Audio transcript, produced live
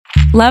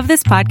Love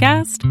this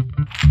podcast?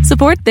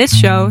 Support this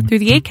show through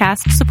the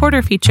Acast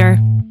supporter feature.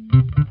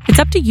 It's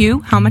up to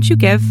you how much you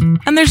give,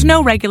 and there's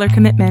no regular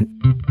commitment.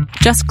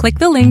 Just click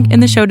the link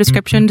in the show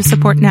description to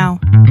support now.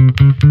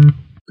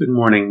 Good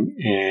morning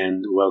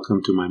and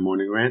welcome to my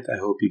morning rant. I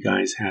hope you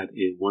guys had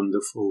a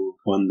wonderful,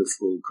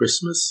 wonderful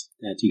Christmas,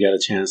 that you got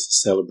a chance to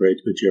celebrate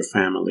with your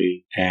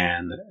family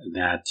and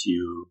that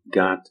you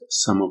got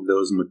some of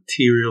those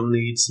material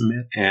needs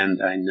met.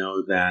 And I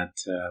know that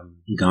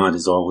God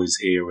is always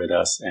here with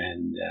us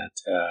and that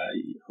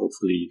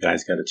hopefully you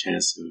guys got a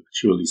chance to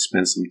truly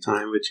spend some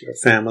time with your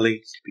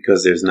family,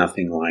 because there's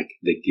nothing like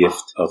the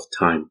gift of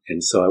time.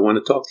 And so I want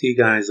to talk to you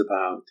guys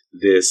about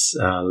this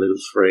little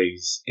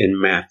phrase in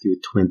Matthew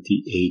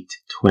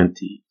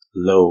 28:20.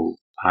 Lo,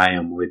 I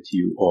am with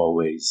you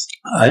always.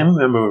 I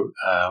remember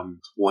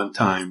one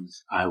time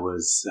I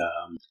was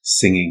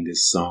singing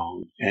this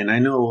song, and I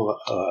know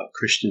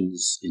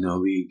Christians,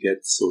 we get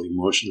so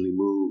emotionally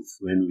moved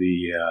when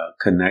we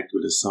connect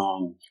with a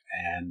song.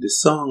 And this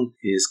song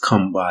is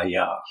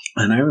Kumbaya.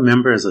 And I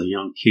remember as a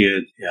young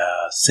kid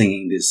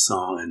singing this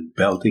song and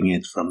belting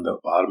it from the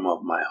bottom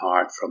of my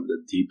heart, from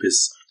the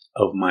deepest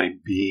of my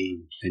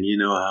being. And you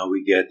know how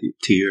we get the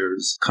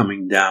tears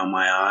coming down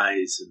my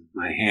eyes, and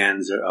my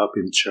hands are up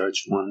in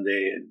church one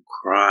day and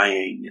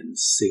crying and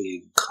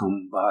singing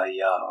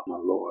Kumbaya, my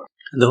Lord.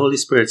 And the Holy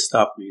Spirit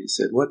stopped me and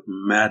said, "What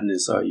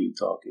madness are you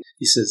talking?"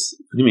 He says,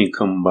 "What do you mean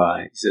come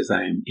by?" He says,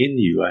 "I am in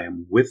you. I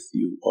am with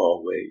you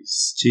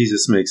always."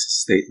 Jesus makes a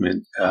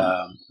statement,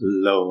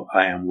 lo,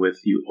 I am with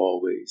you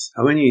always.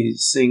 And when you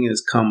sing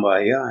as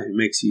Kumbaya, it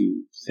makes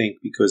you think,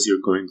 because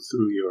you're going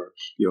through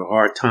your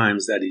hard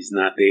times, that he's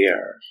not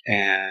there.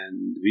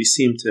 And we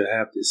seem to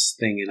have this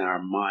thing in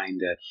our mind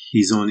that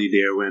he's only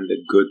there when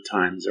the good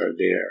times are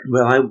there.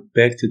 Well, I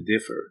beg to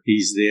differ.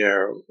 He's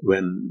there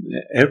when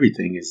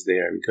everything is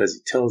there, because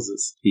he tells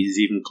us he's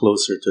even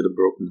closer to the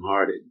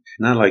brokenhearted.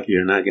 Not like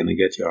you're not going to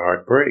get your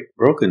heart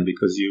broken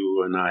because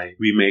you and I,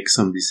 we make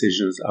some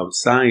decisions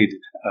outside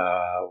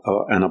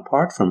and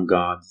apart from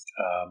God's,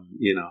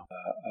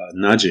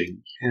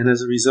 nudging. And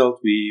as a result,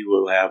 we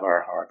will have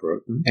our heart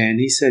broken. And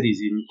he said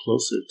he's even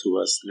closer to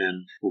us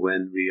than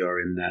when we are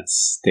in that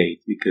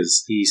state,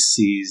 because he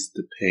sees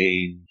the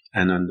pain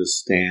and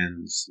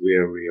understands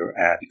where we are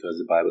at, because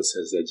the Bible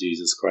says that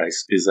Jesus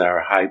Christ is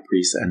our high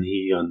priest and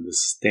he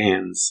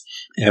understands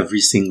every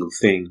single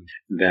thing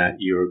that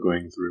you're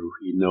going through.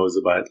 He knows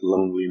about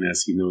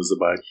loneliness. He knows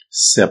about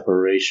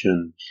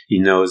separation. He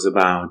knows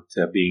about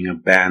being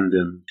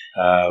abandoned.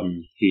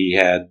 He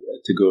had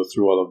to go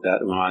through all of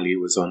that while he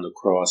was on the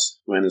cross,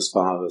 when his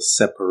Father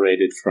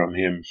separated from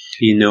him.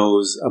 He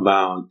knows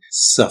about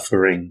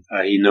suffering.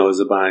 He knows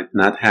about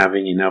not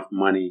having enough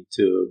money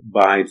to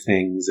buy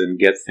things and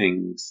get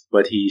things,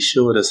 but he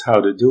showed us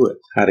how to do it,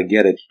 how to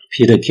get it.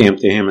 Peter came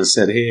to him and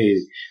said, "Hey,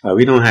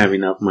 we don't have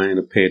enough money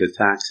to pay the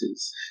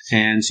taxes."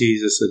 And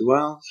Jesus said,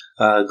 "Well,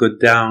 go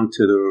down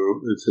to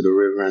the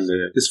river, and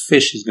this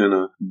fish is going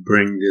to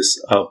bring this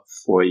up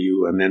for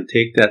you, and then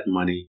take that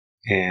money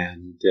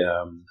and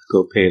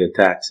go pay the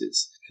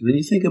taxes." And then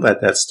you think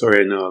about that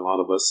story. I know a lot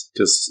of us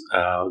just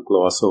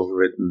gloss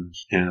over it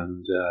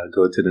and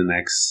go to the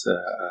next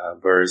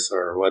verse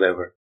or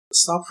whatever.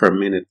 Stop for a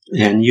minute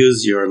and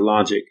use your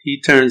logic.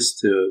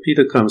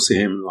 Peter comes to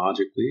him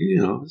logically,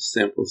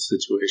 simple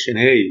situation.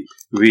 Hey,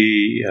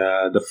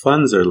 the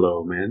funds are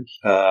low, man.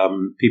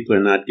 People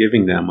are not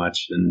giving that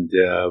much, and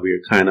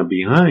we're kind of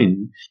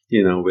behind,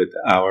 with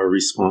our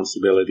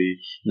responsibility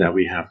that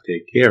we have to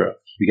take care of.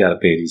 We got to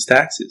pay these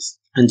taxes.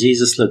 And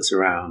Jesus looks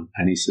around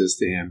and he says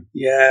to him,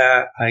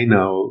 "Yeah, I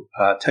know.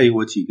 Tell you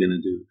what you're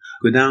going to do.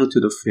 Go down to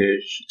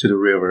the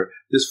river.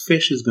 This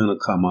fish is going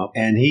to come up,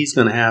 and he's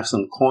going to have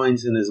some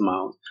coins in his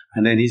mouth,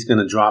 and then he's going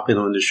to drop it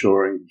on the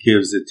shore and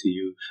gives it to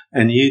you.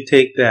 And you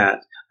take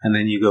that, and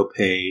then you go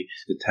pay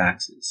the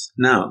taxes."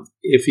 Now,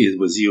 if it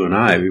was you and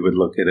I, we would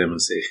look at him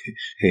and say,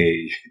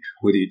 "Hey,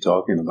 what are you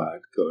talking about?"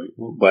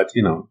 But,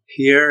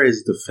 here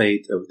is the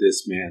fate of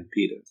this man,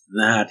 Peter,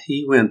 that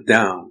he went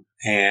down.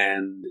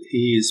 And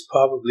he is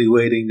probably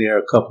waiting there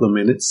a couple of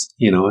minutes,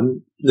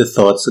 and the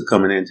thoughts are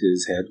coming into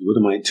his head. What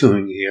am I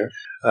doing here?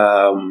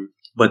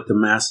 But the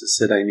master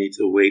said, "I need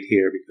to wait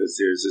here because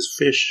there's this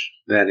fish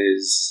that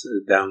is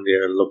down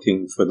there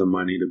looking for the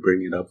money to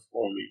bring it up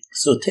for me."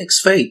 So it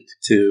takes faith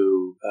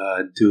to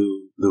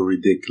do the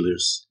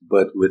ridiculous,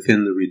 but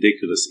within the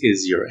ridiculous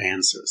is your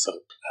answer. So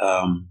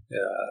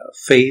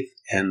faith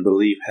and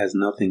belief has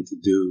nothing to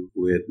do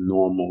with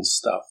normal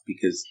stuff,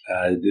 because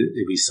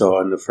we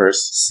saw in the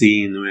first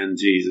scene when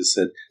Jesus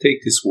said,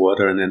 "Take this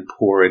water and then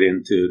pour it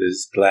into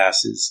these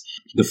glasses."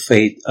 The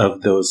faith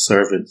of those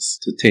servants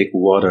to take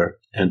water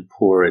and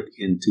pour it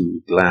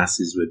into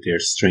glasses with their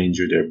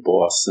stranger, their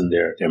boss, and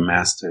their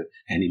master.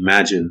 And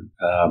imagine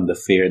the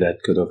fear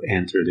that could have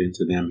entered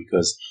into them,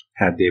 because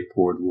had they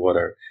poured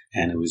water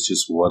and it was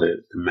just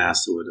water, the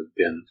master would have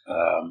been,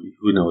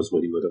 who knows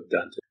what he would have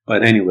done to them.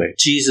 But anyway,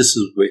 Jesus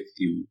is with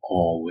you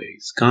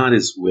always. God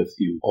is with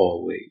you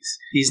always.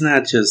 He's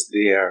not just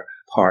there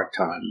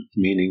part-time,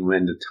 meaning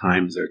when the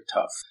times are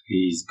tough.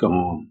 He's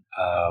gone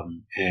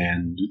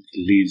and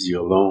leaves you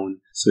alone.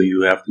 So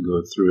you have to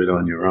go through it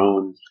on your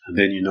own. And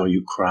then,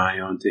 you cry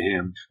unto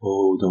him,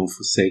 oh, don't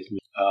forsake me.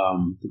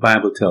 The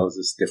Bible tells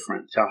us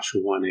different.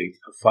 Joshua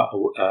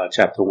 1:8,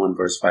 chapter 1,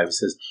 verse 5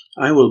 says,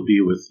 I will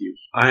be with you.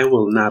 I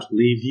will not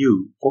leave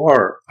you,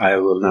 or I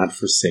will not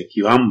forsake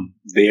you. I'm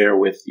there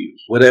with you.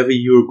 Whatever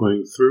you're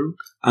going through,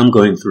 I'm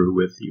going through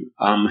with you.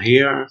 I'm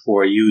here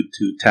for you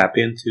to tap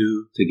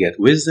into, to get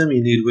wisdom.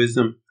 You need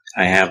wisdom.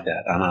 I have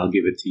that, and I'll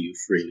give it to you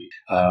freely.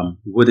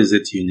 What is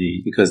it you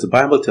need? Because the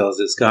Bible tells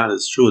us God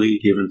has truly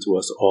given to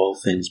us all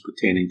things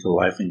pertaining to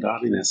life and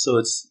godliness. So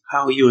it's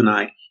how you and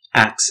I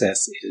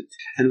access it.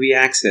 And we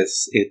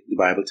access it, the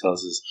Bible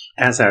tells us,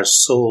 as our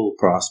soul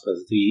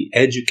prospers. We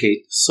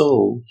educate the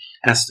soul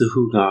as to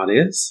who God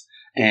is.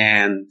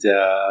 And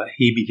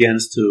he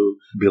begins to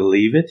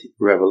believe it.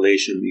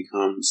 Revelation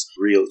becomes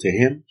real to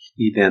him.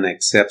 He then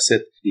accepts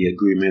it, the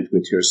agreement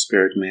with your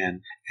spirit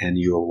man, and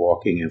you're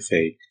walking in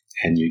faith.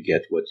 And you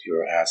get what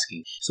you're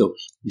asking. So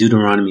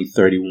Deuteronomy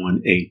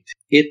 31:8.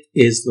 It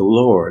is the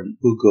Lord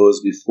who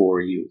goes before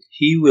you.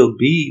 He will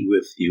be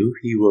with you.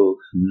 He will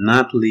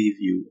not leave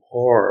you,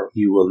 or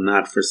he will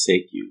not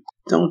forsake you.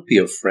 Don't be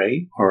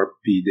afraid or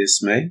be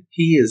dismayed.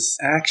 He is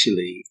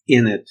actually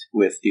in it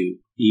with you.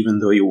 Even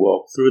though you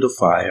walk through the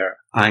fire,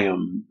 I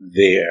am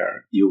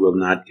there. You will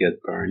not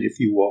get burned. If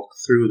you walk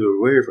through the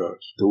river,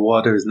 the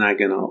water is not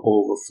going to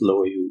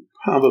overflow you,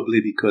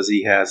 probably because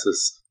he has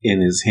us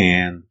in his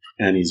hand.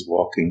 And he's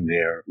walking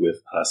there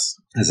with us.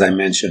 As I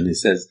mentioned, it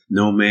says,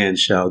 no man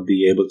shall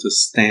be able to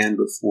stand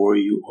before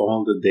you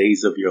all the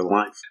days of your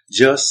life.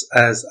 Just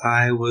as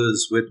I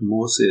was with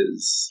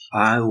Moses,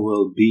 I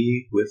will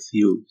be with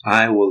you.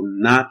 I will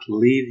not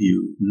leave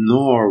you,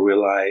 nor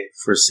will I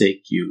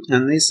forsake you.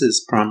 And this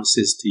is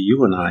promises to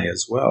you and I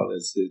as well,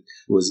 as it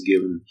was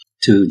given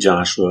to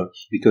Joshua,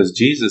 because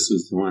Jesus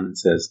was the one that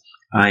says,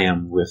 I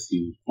am with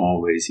you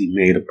always. He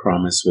made a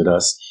promise with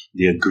us.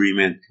 The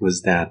agreement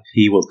was that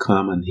he will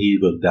come and he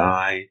will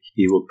die.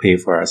 He will pay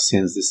for our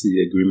sins. This is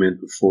the agreement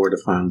before the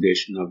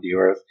foundation of the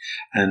earth.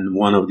 And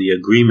one of the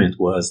agreement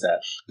was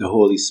that the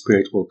Holy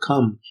Spirit will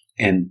come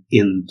and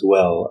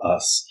indwell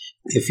us.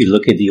 If you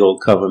look at the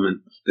old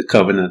covenant,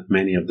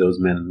 many of those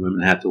men and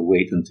women had to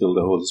wait until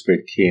the Holy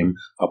Spirit came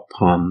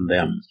upon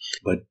them.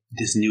 But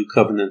this new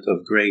covenant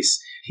of grace,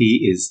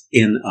 he is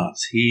in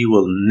us. He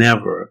will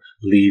never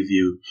leave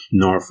you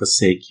nor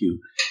forsake you.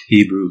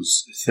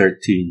 Hebrews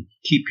 13.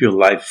 Keep your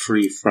life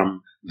free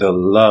from the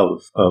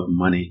love of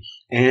money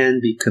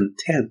and be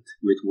content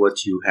with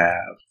what you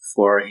have.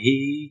 For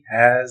he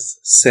has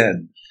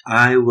said,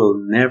 I will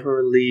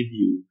never leave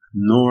you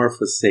nor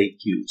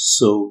forsake you.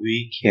 So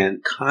we can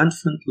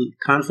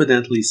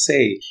confidently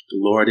say, the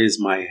Lord is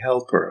my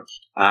helper.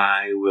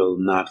 I will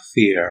not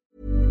fear.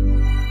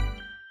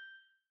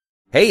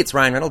 Hey, it's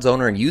Ryan Reynolds,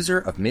 owner and user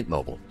of Mint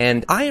Mobile.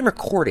 And I am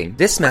recording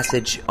this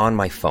message on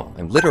my phone.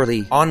 I'm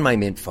literally on my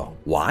Mint phone.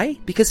 Why?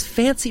 Because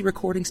fancy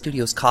recording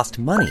studios cost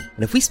money.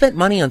 And if we spent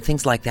money on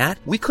things like that,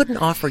 we couldn't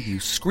offer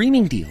you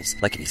screaming deals.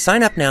 Like if you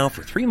sign up now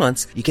for 3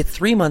 months, you get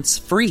 3 months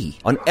free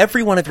on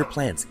every one of your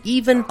plans,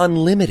 even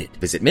unlimited.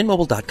 Visit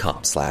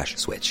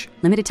mintmobile.com/switch.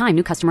 Limited time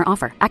new customer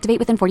offer. Activate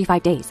within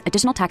 45 days.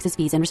 Additional taxes,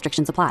 fees, and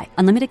restrictions apply.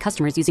 Unlimited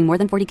customers using more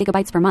than 40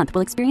 gigabytes per month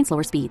will experience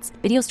slower speeds.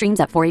 Video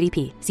streams at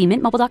 480p. See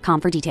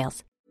mintmobile.com for details.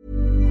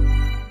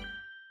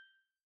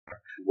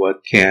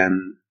 What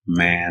can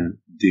man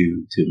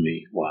do to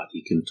me? What?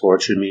 He can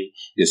torture me,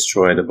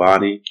 destroy the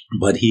body,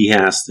 but he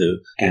has to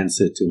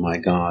answer to my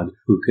God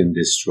who can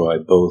destroy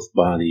both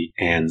body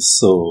and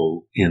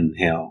soul in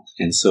hell.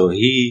 And so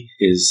he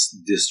is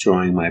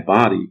destroying my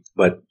body,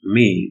 but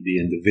me, the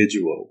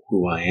individual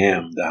who I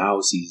am, the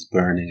house he's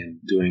burning and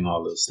doing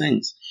all those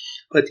things.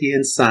 But the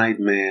inside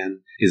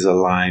man is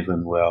alive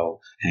and well,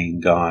 and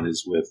God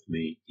is with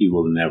me. He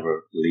will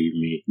never leave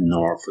me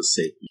nor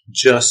forsake me.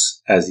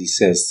 Just as he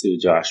says to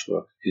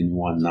Joshua in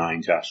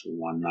 1:9, Joshua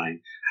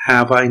 1:9,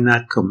 have I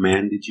not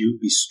commanded you,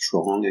 be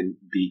strong and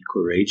be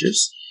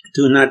courageous?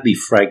 Do not be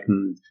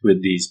frightened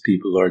with these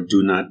people, or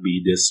do not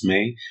be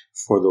dismayed,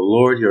 for the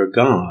Lord your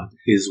God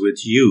is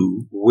with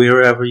you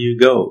wherever you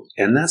go.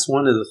 And that's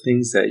one of the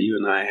things that you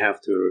and I have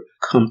to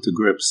come to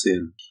grips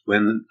in.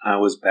 When I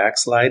was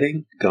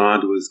backsliding,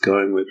 God was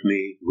going with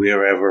me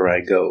wherever I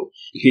go.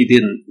 He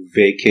didn't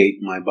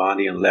vacate my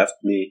body and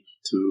left me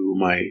to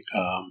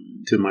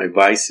my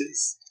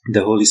vices.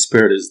 The Holy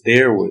Spirit is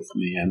there with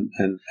me, and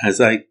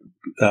as I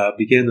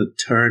began to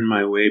turn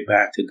my way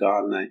back to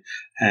God,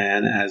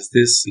 and as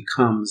this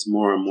becomes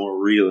more and more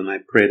real, and I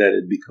pray that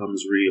it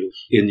becomes real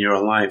in your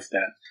life,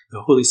 that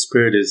the Holy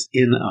Spirit is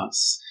in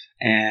us,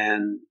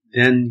 and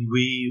then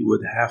we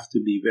would have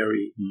to be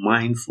very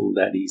mindful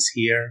that He's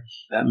here.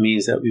 That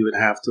means that we would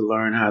have to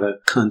learn how to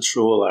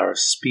control our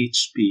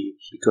speech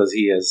because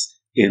He has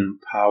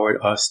empowered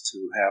us to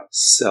have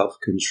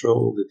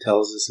self-control, that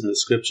tells us in the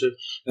scripture.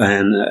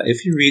 And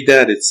if you read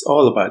that, it's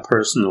all about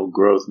personal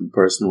growth and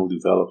personal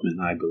development,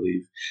 I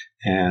believe.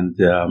 And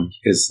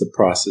it's the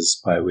process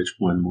by which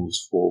one moves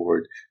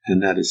forward.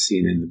 And that is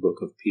seen in the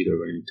book of Peter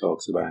when he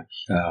talks about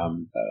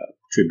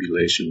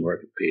tribulation,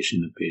 work a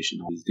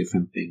patient, all these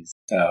different things.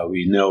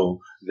 We know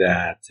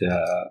that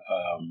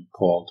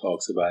Paul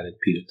talks about it,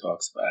 Peter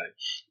talks about it.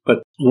 But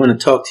I want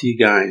to talk to you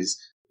guys.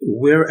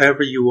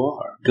 Wherever you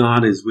are,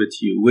 God is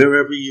with you.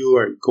 Wherever you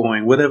are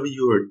going, whatever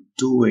you are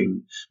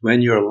doing,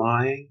 when you're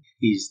lying,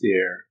 He's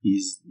there.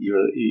 He's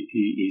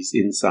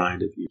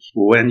inside of you.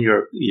 When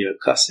you're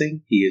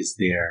cussing, He is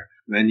there.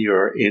 When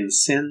you're in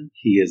sin,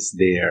 He is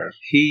there.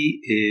 He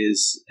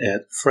is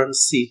at front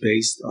seat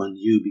based on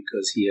you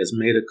because He has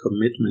made a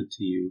commitment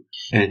to you.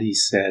 And He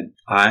said,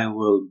 I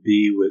will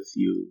be with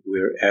you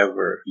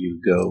wherever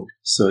you go.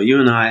 So you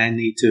and I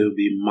need to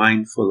be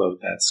mindful of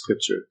that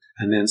scripture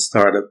and then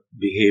start up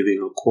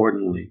behaving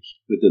accordingly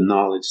with the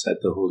knowledge that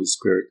the Holy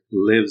Spirit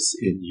lives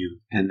in you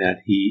and that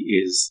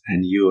He is,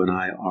 and you and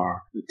I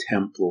are, the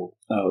temple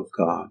of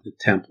God, the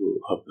temple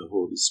of the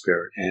Holy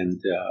Spirit.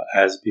 And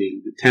as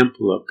being the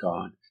temple of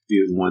God,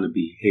 we would want to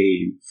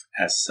behave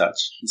as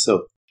such. And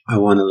so I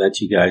want to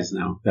let you guys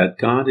know that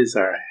God is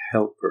our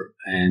helper,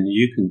 and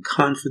you can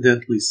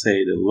confidently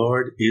say, the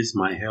Lord is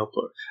my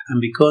helper. And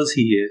because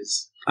He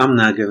is, I'm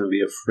not going to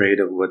be afraid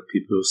of what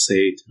people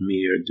say to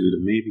me or do to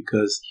me,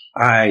 because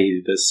I,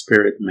 the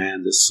spirit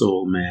man, the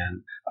soul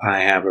man, I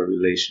have a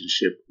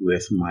relationship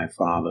with my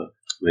Father,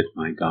 with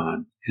my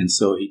God. And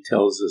so He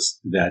tells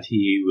us that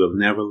He will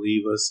never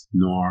leave us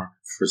nor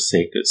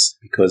forsake us,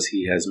 because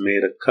He has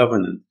made a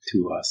covenant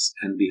to us.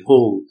 And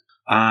behold,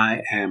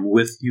 I am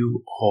with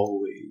you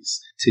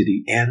always to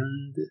the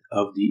end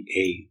of the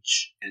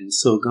age. And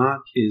so God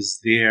is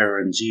there,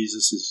 and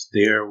Jesus is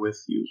there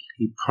with you.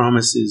 He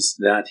promises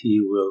that He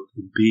will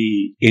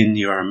be in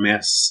your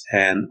mess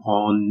and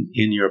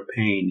in your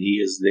pain. He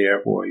is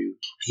there for you.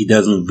 He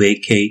doesn't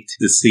vacate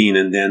the scene,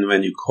 and then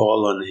when you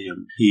call on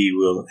Him, He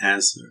will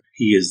answer.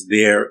 He is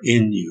there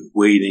in you,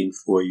 waiting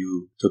for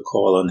you to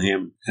call on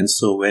Him. And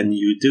so when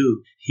you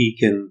do, He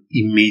can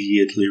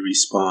immediately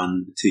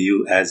respond to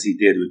you, as He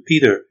did with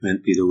Peter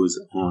when Peter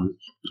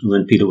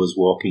was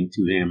walking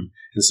to Him.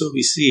 And so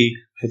we see,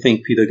 I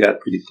think Peter got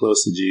pretty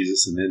close to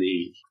Jesus, and then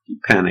he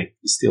panicked.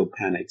 He still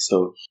panicked.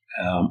 So,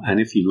 and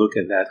if you look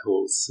at that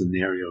whole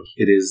scenario,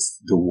 it is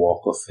the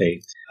walk of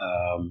faith.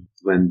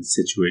 When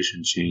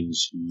situation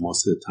change,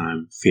 most of the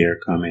time fear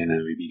come in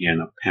and we begin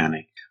to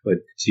panic. But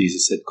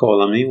Jesus said,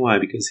 call on me. Why?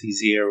 Because He's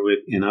here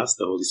within us.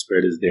 The Holy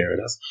Spirit is there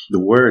with us.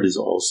 The Word is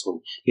also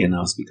in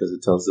us, because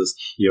it tells us,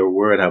 your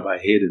word have I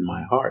hid in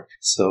my heart,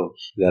 so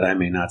that I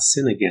may not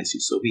sin against you.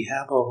 So we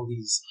have all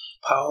these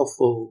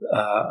powerful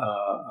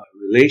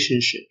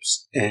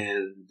relationships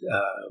and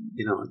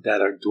that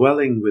are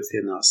dwelling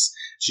within us.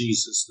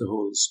 Jesus, the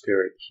Holy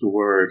Spirit, the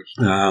Word,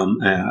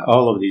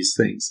 all of these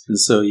things. And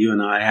so you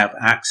and I have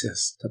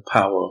access to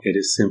power. It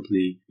is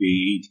simply,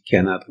 we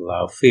cannot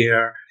allow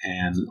fear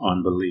and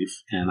unbelief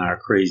and our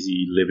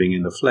crazy living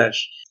in the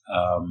flesh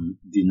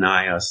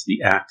deny us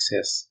the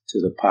access to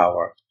the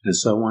power. And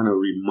so I want to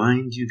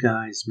remind you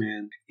guys,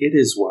 man, it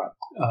is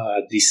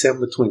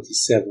December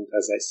 27th,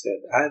 as I said.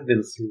 I've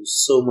been through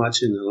so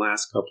much in the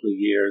last couple of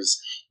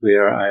years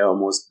where I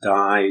almost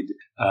died.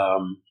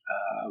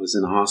 I was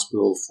in the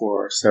hospital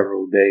for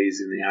several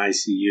days in the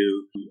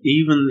ICU.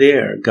 Even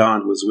there,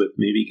 God was with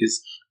me,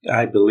 because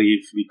I believe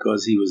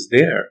because He was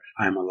there,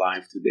 I'm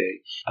alive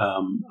today.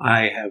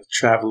 I have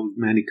traveled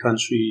many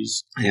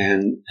countries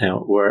and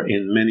were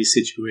in many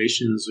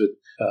situations with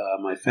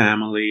my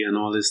family and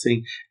all this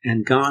thing,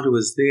 and God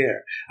was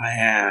there. I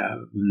have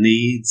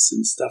needs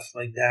and stuff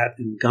like that,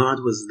 and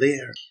God was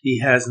there. He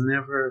has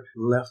never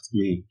left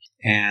me,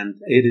 and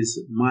it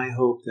is my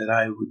hope that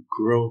I would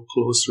grow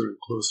closer and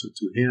closer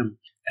to Him.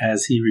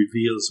 As He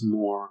reveals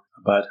more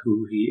about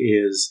who He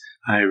is,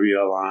 I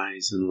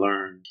realize and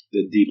learn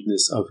the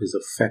deepness of His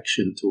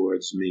affection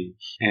towards me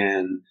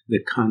and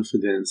the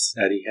confidence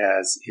that He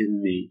has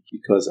in me,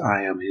 because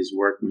I am His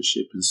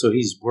workmanship. And so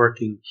He's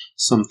working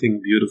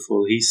something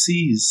beautiful. He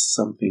sees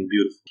something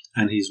beautiful,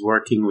 and He's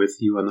working with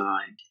you and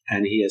I.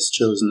 And He has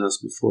chosen us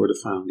before the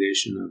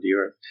foundation of the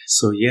earth.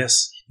 So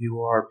yes,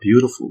 you are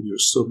beautiful. You're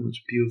so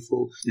much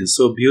beautiful, and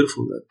so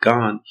beautiful that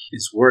God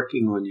is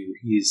working on you.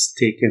 He's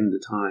taken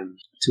the time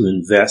to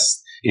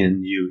invest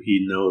in you.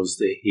 He knows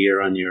the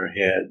hair on your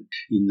head.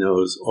 He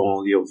knows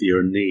all of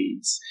your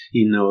needs.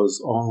 He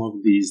knows all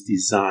of these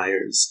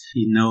desires.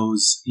 He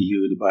knows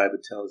you. The Bible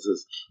tells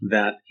us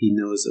that He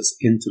knows us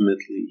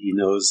intimately. He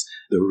knows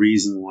the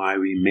reason why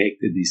we make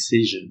the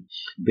decision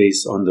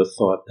based on the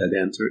thought that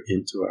enter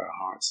into our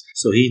hearts.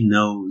 So He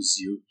knows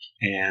you,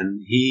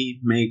 and He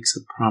makes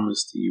a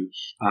promise to you.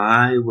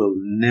 I will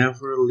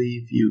never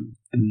leave you,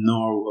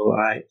 nor will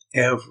I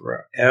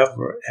ever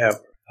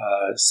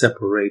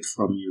separate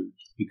from you,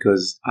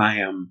 because I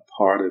am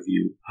part of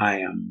you. I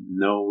am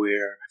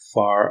nowhere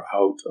far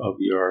out of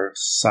your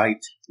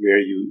sight where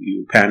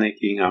you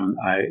panicking.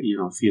 I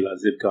feel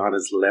as if God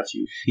has left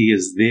you. He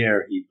is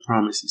there. He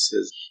promised. He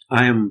says,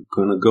 I am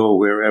going to go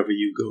wherever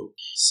you go.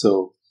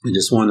 So I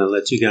just want to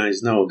let you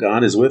guys know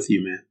God is with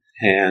you, man.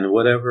 And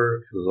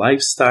whatever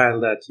lifestyle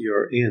that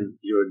you're in,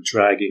 you're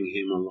dragging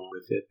Him along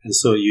with it. And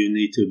so you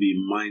need to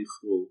be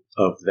mindful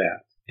of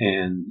that.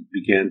 and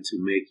begin to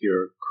make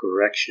your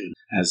correction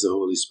as the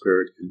Holy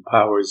Spirit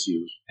empowers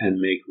you and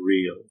make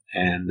real,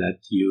 and that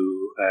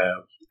you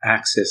have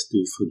access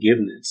to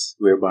forgiveness,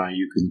 whereby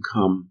you can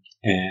come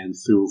and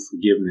through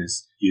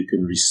forgiveness, you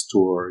can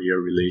restore your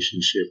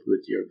relationship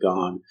with your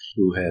God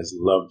who has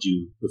loved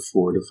you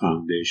before the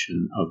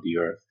foundation of the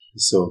earth.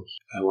 So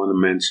I want to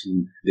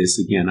mention this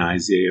again,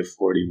 Isaiah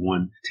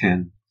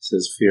 41:10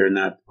 says, "Fear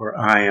not, for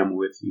I am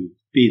with you.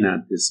 Be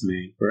not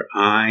dismayed, for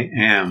I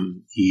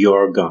am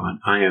your God.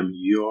 I am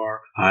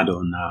your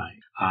Adonai.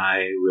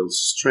 I will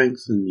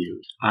strengthen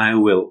you. I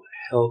will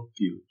help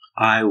you.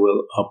 I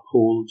will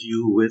uphold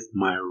you with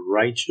my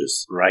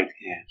righteous right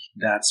hand."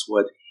 That's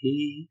what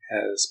he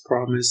has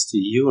promised to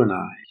you and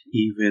I,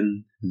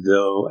 even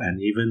though and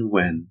even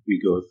when we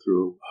go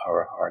through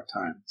our hard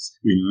times.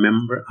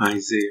 Remember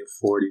Isaiah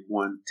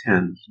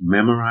 41:10.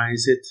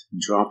 Memorize it,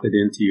 drop it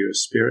into your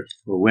spirit.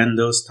 For when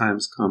those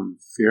times come,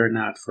 fear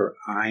not, for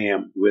I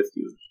am with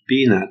you.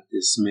 Be not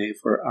dismayed,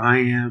 for I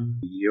am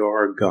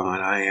your God.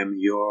 I am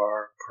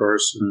your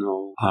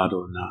personal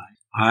Adonai.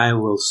 I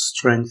will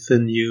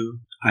strengthen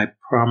you. I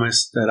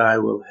promise that I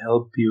will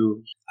help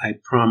you. I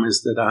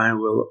promise that I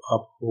will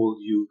uphold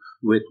you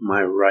with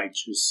my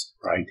righteous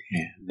right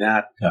hand.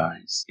 That,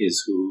 guys,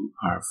 is who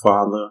our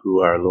Father,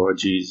 who our Lord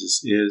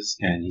Jesus is.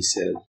 And he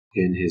said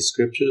in his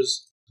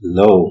scriptures,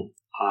 "Lo,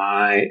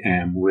 I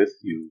am with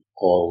you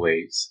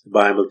always." The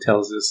Bible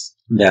tells us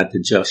that the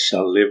just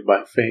shall live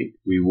by faith.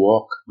 We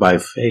walk by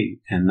faith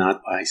and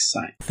not by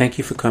sight. Thank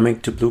you for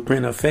coming to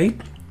Blueprint of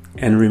Faith.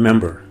 And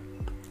remember,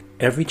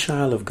 every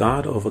child of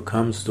God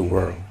overcomes the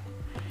world.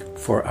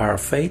 For our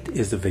faith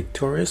is the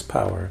victorious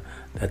power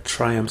that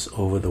triumphs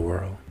over the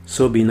world.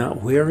 So be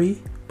not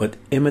weary, but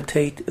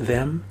imitate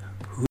them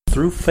who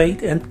through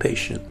faith and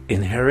patience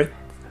inherit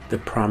the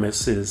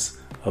promises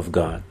of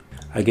God.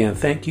 Again,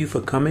 thank you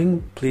for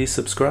coming. Please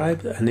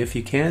subscribe, and if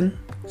you can,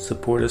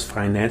 support us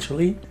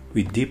financially.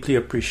 We deeply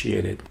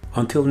appreciate it.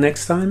 Until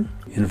next time,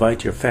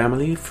 invite your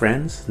family,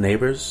 friends,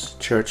 neighbors,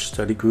 church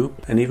study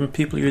group, and even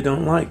people you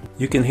don't like.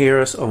 You can hear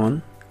us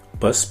on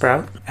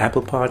Buzzsprout,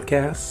 Apple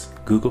Podcasts,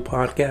 Google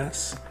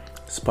Podcasts,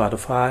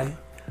 Spotify,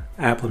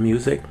 Apple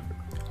Music,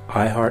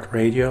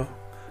 iHeartRadio,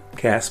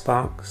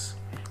 Castbox,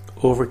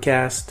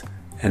 Overcast,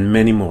 and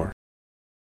many more.